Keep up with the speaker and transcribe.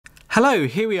Hello,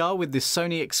 here we are with the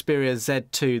Sony Xperia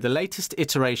Z2, the latest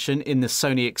iteration in the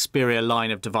Sony Xperia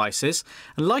line of devices.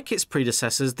 And like its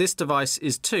predecessors, this device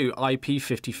is too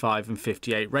IP55 and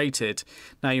 58 rated.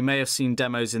 Now, you may have seen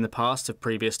demos in the past of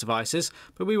previous devices,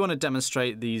 but we want to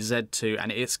demonstrate the Z2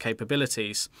 and its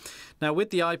capabilities. Now, with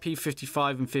the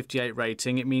IP55 and 58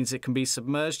 rating, it means it can be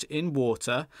submerged in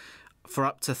water for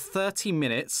up to 30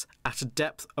 minutes at a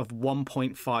depth of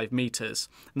 1.5 meters.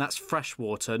 And that's fresh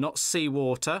water, not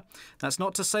seawater. That's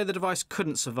not to say the device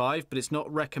couldn't survive, but it's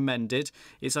not recommended.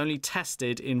 It's only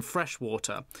tested in fresh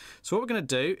water. So what we're going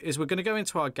to do is we're going to go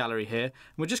into our gallery here,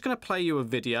 and we're just going to play you a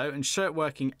video and show it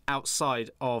working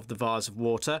outside of the vase of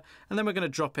water, and then we're going to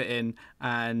drop it in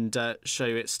and show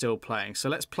you it's still playing. So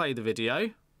let's play the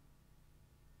video.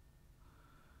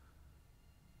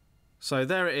 So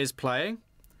there it is playing.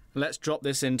 Let's drop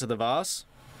this into the vase.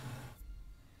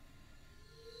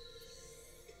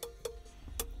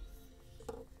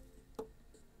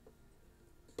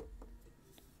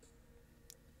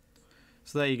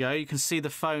 So there you go. You can see the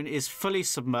phone is fully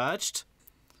submerged.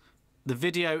 The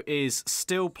video is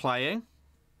still playing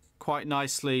quite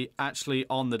nicely actually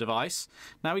on the device.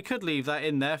 Now, we could leave that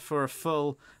in there for a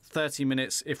full 30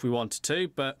 minutes if we wanted to,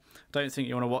 but I don't think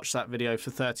you want to watch that video for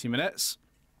 30 minutes.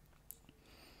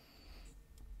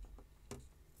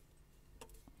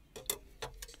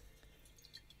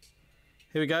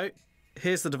 Here we go.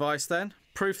 Here's the device then.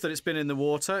 Proof that it's been in the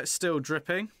water. It's still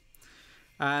dripping.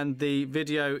 And the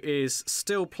video is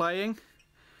still playing.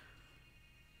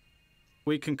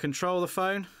 We can control the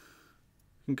phone.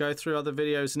 We can go through other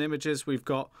videos and images we've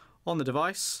got on the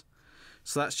device.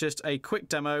 So that's just a quick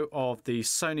demo of the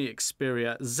Sony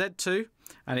Xperia Z2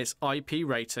 and its IP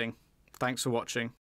rating. Thanks for watching.